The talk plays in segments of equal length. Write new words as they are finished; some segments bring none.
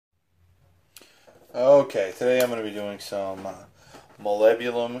Okay, today I'm going to be doing some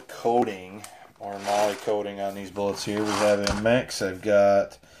molybdenum coating or Moly coating on these bullets here. We have a mix. I've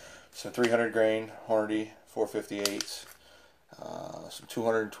got some 300 grain Hornady 458s, some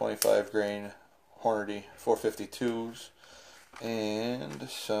 225 grain Hornady 452s, and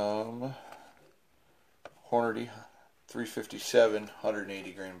some Hornady 357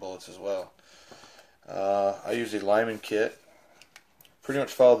 180 grain bullets as well. I use a Lyman kit. Pretty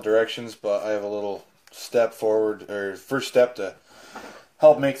much follow the directions, but I have a little step forward, or first step to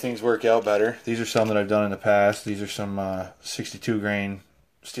help make things work out better. These are some that I've done in the past. These are some 62 grain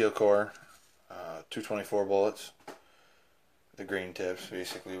steel core, 224 bullets. The green tips,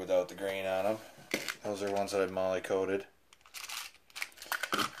 basically without the grain on them. Those are ones that I've Moly coated.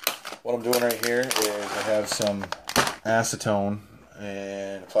 What I'm doing right here is I have some acetone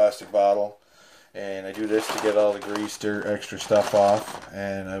in a plastic bottle. And I do this to get all the grease, dirt, extra stuff off,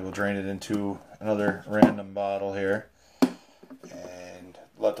 and I will drain it into another random bottle here and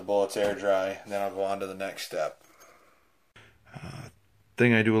let the bullets air dry, and then I'll go on to the next step.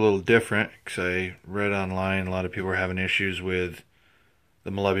 Thing I do a little different, because I read online a lot of people are having issues with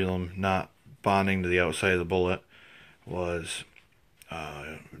the molybdenum not bonding to the outside of the bullet, was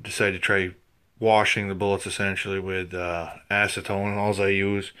decided to try washing the bullets essentially with acetone. All I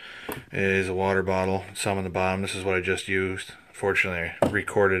use is a water bottle, some on the bottom. This is what I just used. Fortunately, I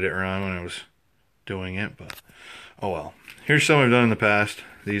recorded it wrong when I was doing it, but oh well. Here's some I've done in the past.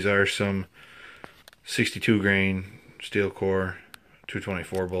 These are some 62 grain steel core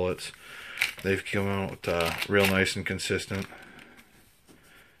 224 bullets. They've come out real nice and consistent.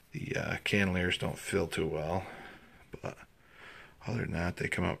 The cantilevers don't fill too well, but other than that, they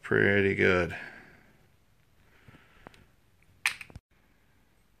come out pretty good.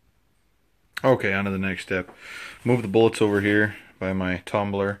 Okay, on to the next step. Move the bullets over here by my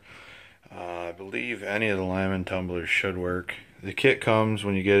tumbler. I believe any of the lyman tumblers should work. The kit comes,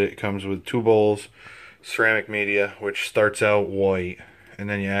 when you get it, comes with 2 bowls, ceramic media, which starts out white, and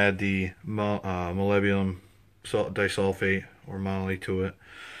then you add the molybdenum disulfide or Moly to it.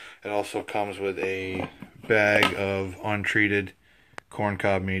 It also comes with a bag of untreated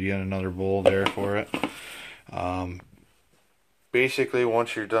corncob media and another bowl there for it. Basically,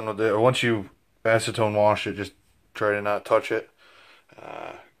 once you're done with it, or once you acetone wash it, just try to not touch it.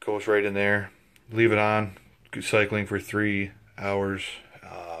 Goes right in there. Leave it on, cycling for 3 hours.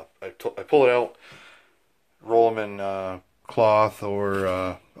 I pull it out, roll them in cloth, or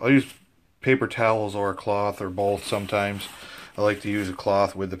I'll use paper towels or a cloth, or both sometimes. I like to use a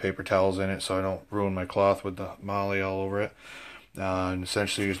cloth with the paper towels in it so I don't ruin my cloth with the Moly all over it. And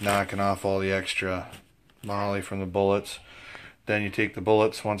essentially just knocking off all the extra Moly from the bullets. Then you take the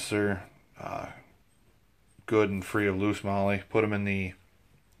bullets once they're good and free of loose Moly, put them in the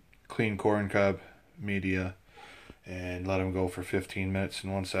clean corncob media and let them go for 15 minutes,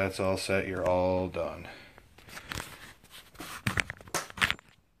 and once that's all set, you're all done.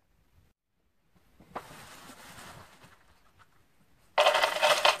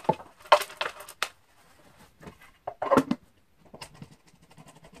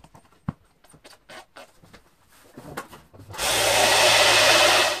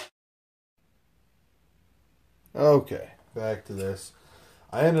 Okay, back to this.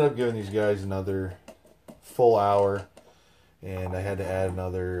 I ended up giving these guys another full hour, and I had to add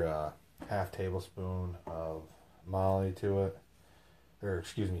another half tablespoon of Moly to it, or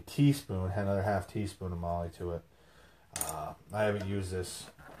excuse me, teaspoon, had another half teaspoon of Moly to it. I haven't used this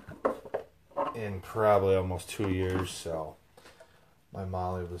in probably almost 2 years, so my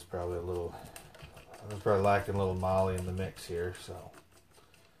Moly was probably lacking a little Moly in the mix here, so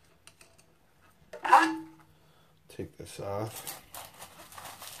take this off.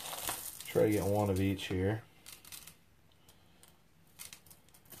 Try to get one of each here.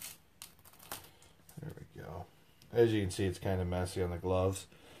 There we go. As you can see, it's kind of messy on the gloves.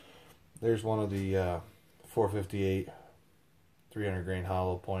 There's one of the 458 300 grain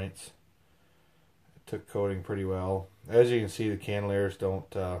hollow points. It took coating pretty well. As you can see, the cantilevers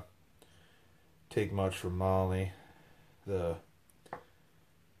don't take much from Moly. The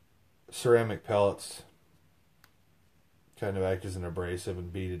ceramic pellets kind of act as an abrasive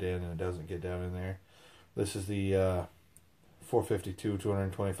and beat it in, and it doesn't get down in there. This is the 452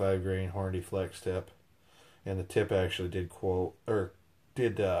 225 grain Hornady flex tip, and the tip actually did coat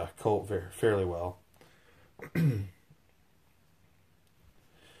fairly well.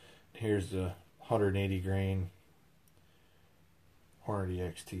 Here's the 180 grain Hornady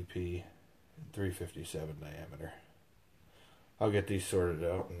XTP, 357 diameter. I'll get these sorted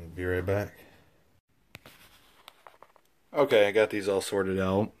out and be right back. Okay, I got these all sorted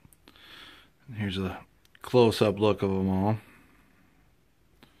out. Here's a close-up look of them all.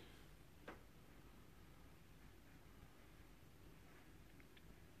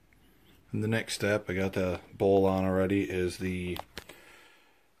 And the next step, I got the bowl on already, is the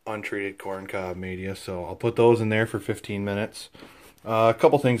untreated corncob media. So I'll put those in there for 15 minutes. A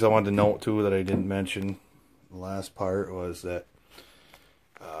couple things I wanted to note too that I didn't mention. The last part was that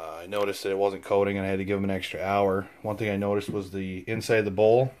I noticed that it wasn't coating and I had to give them an extra hour. One thing I noticed was the inside of the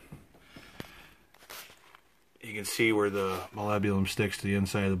bowl. You can see where the molybdenum sticks to the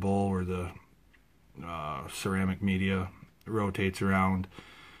inside of the bowl, where the ceramic media rotates around.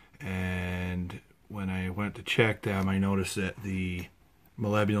 And when I went to check them, I noticed that the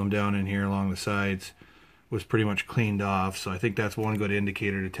molybdenum down in here along the sides was pretty much cleaned off. So I think that's one good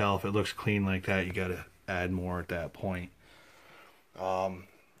indicator to tell if it looks clean like that. You got to add more at that point.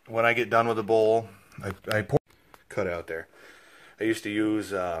 When I get done with the bowl, I pour cut out there. I used to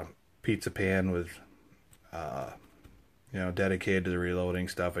use pizza pan with you know, dedicated to the reloading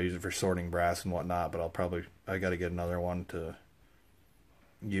stuff. I use it for sorting brass and whatnot, but I got to get another one to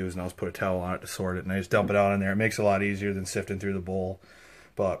use, and I'll just put a towel on it to sort it, and I just dump it out in there. It makes it a lot easier than sifting through the bowl.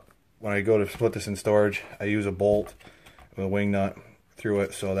 But when I go to put this in storage, I use a bolt with a wing nut through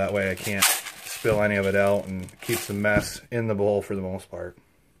it, so that way I can't spill any of it out, and keeps the mess in the bowl for the most part.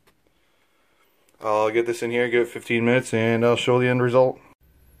 I'll get this in here, give it 15 minutes, and I'll show the end result.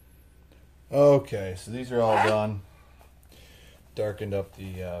 Okay, so these are all done. Darkened up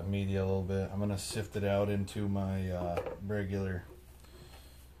the media a little bit. I'm going to sift it out into my regular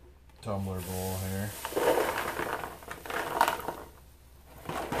tumbler bowl here.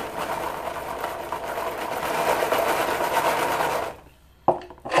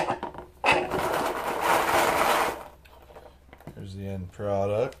 Here's the end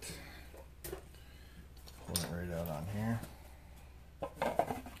product. Pull it right out on here.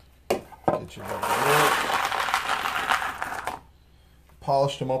 Get your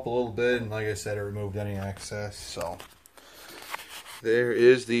polished them up a little bit, and like I said, I removed any excess. So there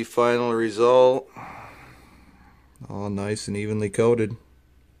is the final result, all nice and evenly coated.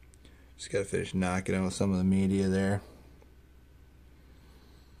 Just gotta finish knocking out some of the media there.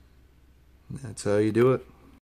 That's how you do it.